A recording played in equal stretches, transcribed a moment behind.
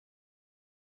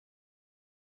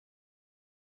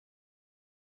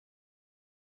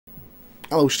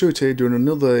Hello, Stuart here, doing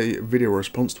another video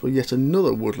response to yet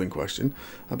another Woodlin question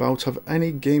about have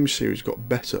any game series got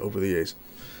better over the years.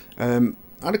 I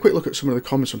had a quick look at some of the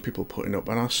comments from people putting up,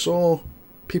 and I saw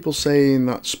people saying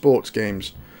that sports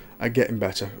games are getting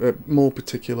better.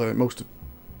 Most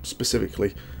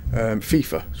specifically,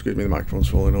 FIFA. Excuse me, the microphone's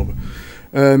falling over.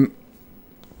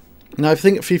 Now, I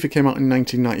think FIFA came out in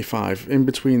 1995. In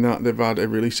between that, they've had a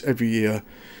release every year.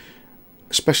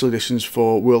 Special editions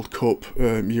for World Cup,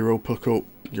 European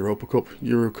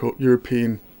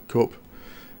Cup,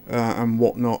 and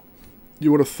whatnot.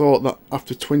 You would have thought that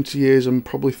after 20 years and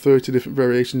probably 30 different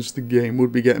variations, the game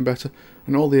would be getting better.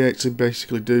 And all they actually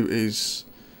basically do is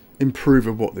improve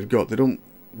of what they've got. They don't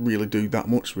really do that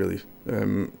much, really.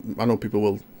 I know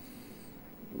people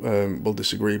will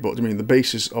disagree, but I mean the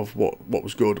basis of what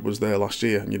was good was there last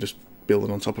year, and you're just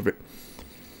building on top of it.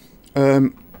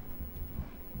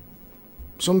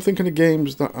 So I'm thinking of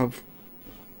games that have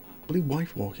bloody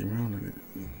wife walking around, and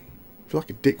I feel like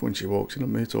a dick when she walks in.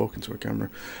 I'm here talking to a camera.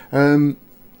 So I'm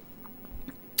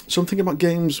thinking about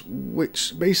games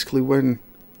which basically, when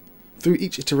through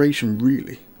each iteration,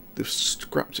 really they've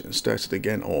scrapped it and started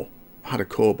again, or had a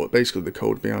core, but basically the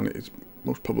code behind it is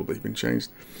most probably been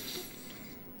changed.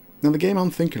 Now the game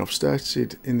I'm thinking of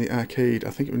started in the arcade,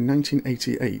 I think it was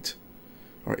 1988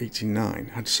 or 89,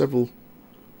 had several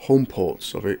home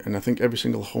ports of it, and I think every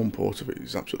single home port of it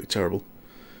is absolutely terrible.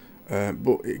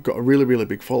 But it got a really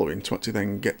big following to actually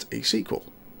then get a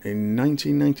sequel in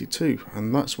 1992,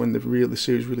 and that's when the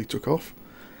series really took off.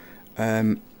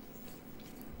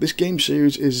 This game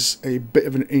series is a bit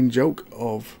of an in-joke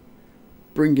of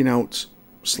bringing out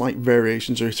slight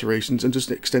variations or iterations and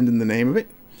just extending the name of it.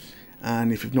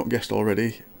 And if you've not guessed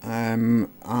already,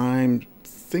 I'm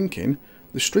thinking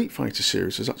the Street Fighter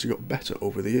series has actually got better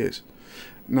over the years.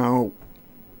 Now,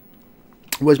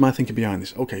 where's my thinking behind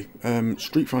this? Okay,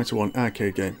 Street Fighter 1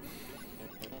 arcade game.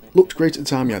 Looked great at the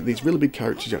time. You had these really big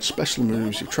characters, you had special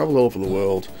moves, you travelled over the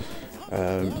world.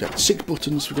 You had 6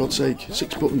 buttons, for God's sake,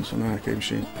 6 buttons on an arcade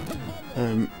machine.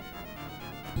 And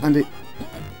it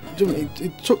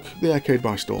took the arcade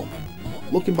by storm.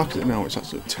 Looking back at it now, it's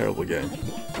actually a terrible game.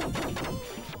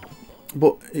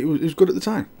 But it was good at the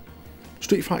time.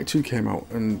 Street Fighter 2 came out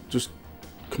and just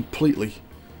completely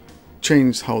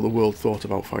changed how the world thought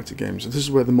about fighting games. And this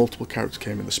is where the multiple characters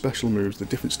came in, the special moves, the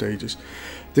different stages,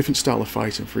 different style of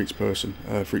fighting for each person,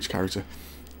 for each character.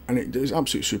 And it is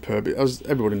absolutely superb. As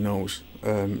everybody knows,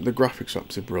 the graphics are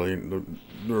absolutely brilliant.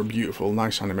 They're beautiful,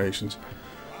 nice animations.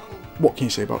 What can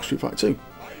you say about Street Fighter 2?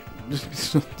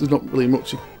 There's not really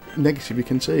much negative you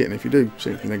can say, and if you do say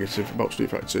anything negative about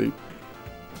Street Fighter 2,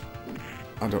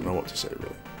 I don't know what to say,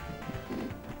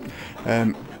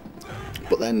 really.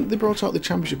 But then they brought out the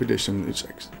Championship Edition,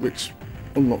 which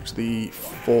unlocks the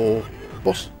 4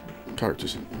 boss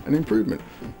characters, an improvement.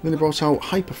 Then they brought out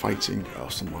Hyper Fighting or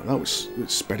something like that, which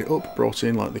sped it up, brought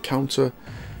in like the counter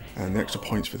and the extra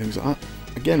points for things like that.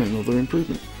 Again, another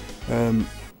improvement.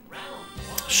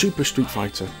 Super Street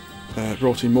Fighter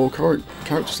brought in more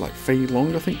characters, like Fei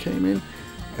Long I think came in.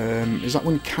 Is that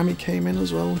when Cammy came in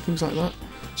as well, and things like that?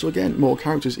 So again, more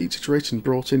characters. Each iteration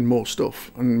brought in more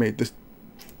stuff and made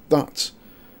that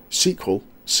sequel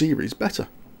series better.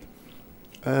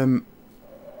 Then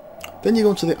you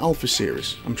go into the Alpha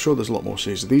series. I'm sure there's a lot more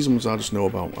series. These ones I just know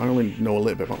about. I only know a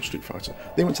little bit about Street Fighter.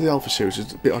 They went to the Alpha series.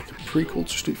 It's a bit like a prequel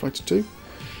to Street Fighter 2.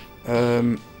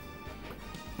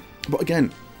 But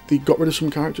again, they got rid of some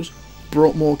characters,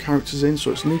 brought more characters in,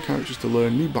 so it's new characters to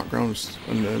learn, new backgrounds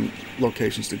and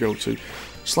locations to go to.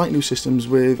 Slight new systems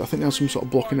with, I think there's some sort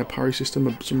of blocking a parry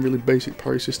system, some really basic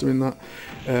parry system in that.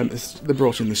 They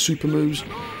brought in the super moves.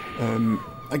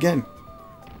 Again,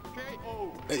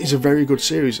 it's a very good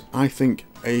series. I think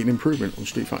an improvement on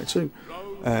Street Fighter 2.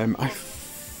 I'm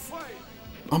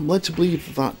led to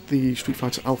believe that the Street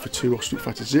Fighter Alpha 2, or Street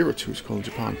Fighter 02 it's called in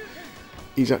Japan,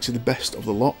 is actually the best of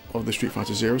the lot of the Street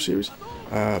Fighter 0 series.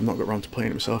 I've not got around to playing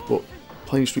it myself, but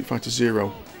playing Street Fighter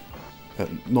 0,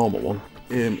 normal one,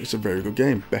 it's a very good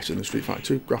game, better than Street Fighter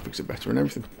 2, graphics are better and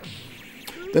everything.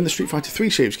 Then the Street Fighter 3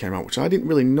 series came out, which I didn't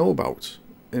really know about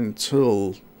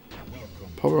until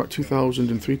probably about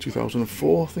 2003,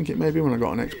 2004, I think it may be, when I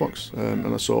got an Xbox,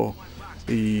 and I saw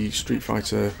the Street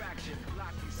Fighter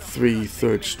 3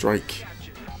 Third Strike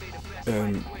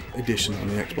edition on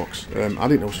the Xbox. I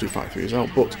didn't know Street Fighter 3 was out,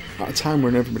 but at a time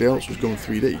when everybody else was going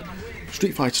 3D,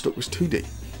 Street Fighter stuff was 2D.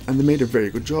 And they made a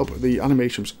very good job. The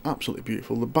animation was absolutely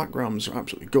beautiful. The backgrounds are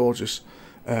absolutely gorgeous.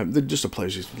 They're just a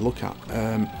pleasure to look at.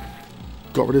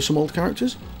 Got rid of some old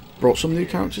characters, brought some new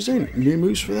characters in, new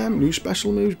moves for them, new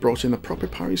special moves, brought in a proper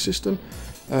parry system,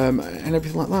 and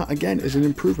everything like that. Again, is an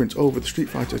improvement over the Street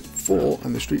Fighter 4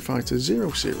 and the Street Fighter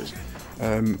 0 series.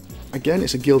 Again,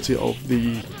 it's a guilty of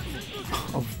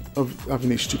having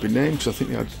these stupid names, because I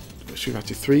think they had Street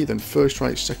Fighter 3, then First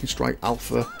Strike, Second Strike,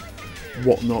 Alpha,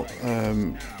 whatnot,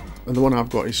 and the one I've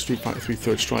got is Street Fighter 3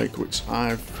 Third Strike, which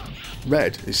I've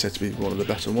read is said to be one of the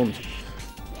better ones.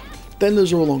 Then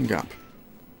there's a long gap,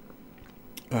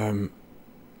 and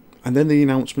then the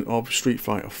announcement of Street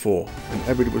Fighter 4, and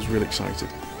everybody was really excited.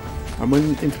 And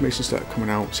when information started coming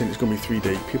out saying it's going to be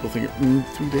 3D, people think,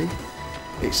 3D?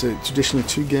 It's a traditionally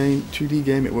 2D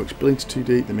game, it works brilliant in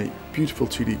 2D, they make beautiful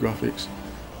 2D graphics,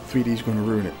 3D is going to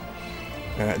ruin it.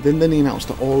 Then they announced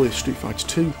that all the Street Fighter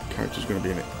 2 characters are going to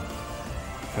be in it.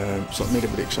 So that made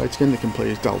everybody excited again. They can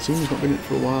play as Dalsim, who's not been in it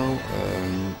for a while,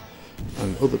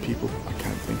 and other people I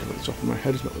can't think of at the top of my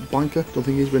head. It's not Blanca, don't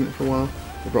think he's been in it for a while.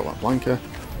 They brought back Blanca.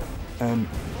 And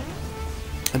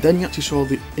then you actually saw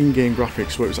the in-game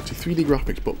graphics, where it was actually 3D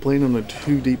graphics but playing on a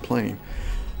 2D plane.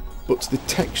 But the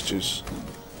textures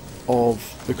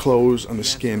of the clothes and the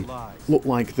skin looked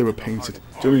like they were painted.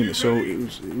 Do you know what I mean? So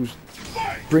it was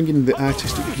bringing the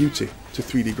artistic beauty to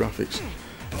 3D graphics.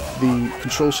 The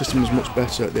control system was much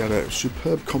better. They had a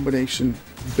superb combination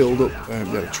build-up. They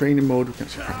had a training mode. We can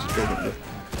actually practice building up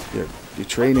your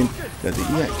training. They had the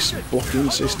EX blocking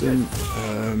system.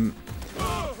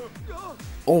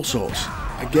 All sorts.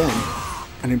 Again,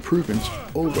 an improvement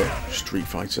over Street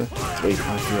Fighter 3,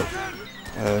 I feel.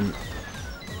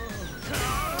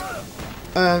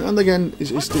 And again,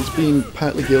 it's been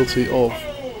partly guilty of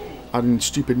adding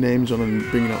stupid names on and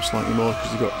bringing out slightly more,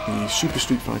 because you've got the Super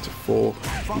Street Fighter 4,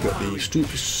 you've got the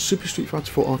Super Street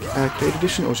Fighter 4 Arcade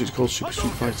Edition, or is it called Super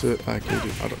Street Fighter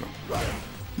Arcade? I don't know.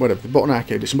 Whatever, they bought an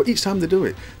Arcade Edition, but each time they do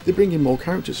it, they bring in more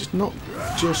characters. It's not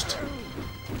just...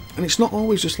 And it's not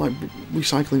always just like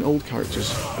recycling old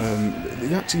characters.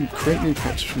 They actually create new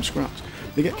characters from scratch.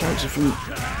 They get characters from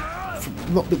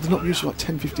they're not used for like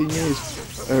 10-15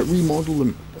 years, remodel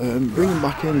them, bring them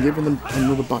back in, give them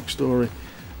another backstory,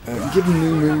 give them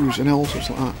new moves and all sorts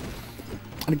like that.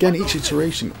 And again, each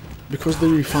iteration, because they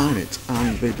refine it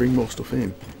and they bring more stuff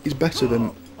in, is better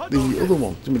than the other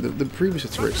one. I mean, the previous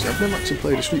iteration. I've never actually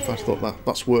played a Street Fighter thought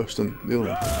that's worse than the other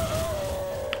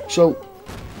one. So,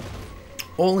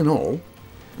 all in all,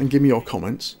 and give me your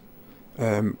comments,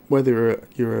 whether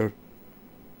you're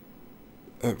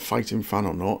a fighting fan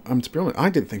or not. And to be honest, I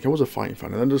didn't think I was a fighting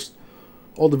fan, and then just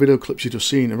all the video clips you've just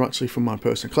seen are actually from my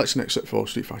personal collection, except for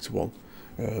Street Fighter 1,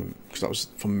 because that was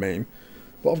from MAME.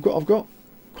 But I've got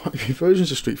quite a few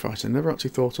versions of Street Fighter. I never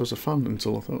actually thought I was a fan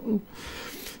until I thought, oh.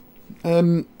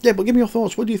 Yeah, but give me your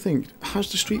thoughts. What do you think?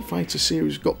 Has the Street Fighter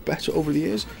series got better over the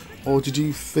years, or do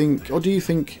you think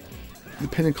the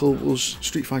pinnacle was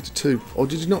Street Fighter 2, or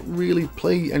did you not really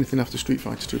play anything after Street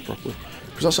Fighter 2 properly?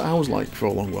 Because that's what I was like for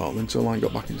a long while until I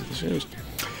got back into the series.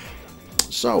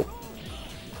 So,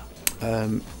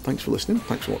 thanks for listening,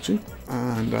 thanks for watching,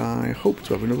 and I hope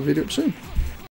to have another video up soon.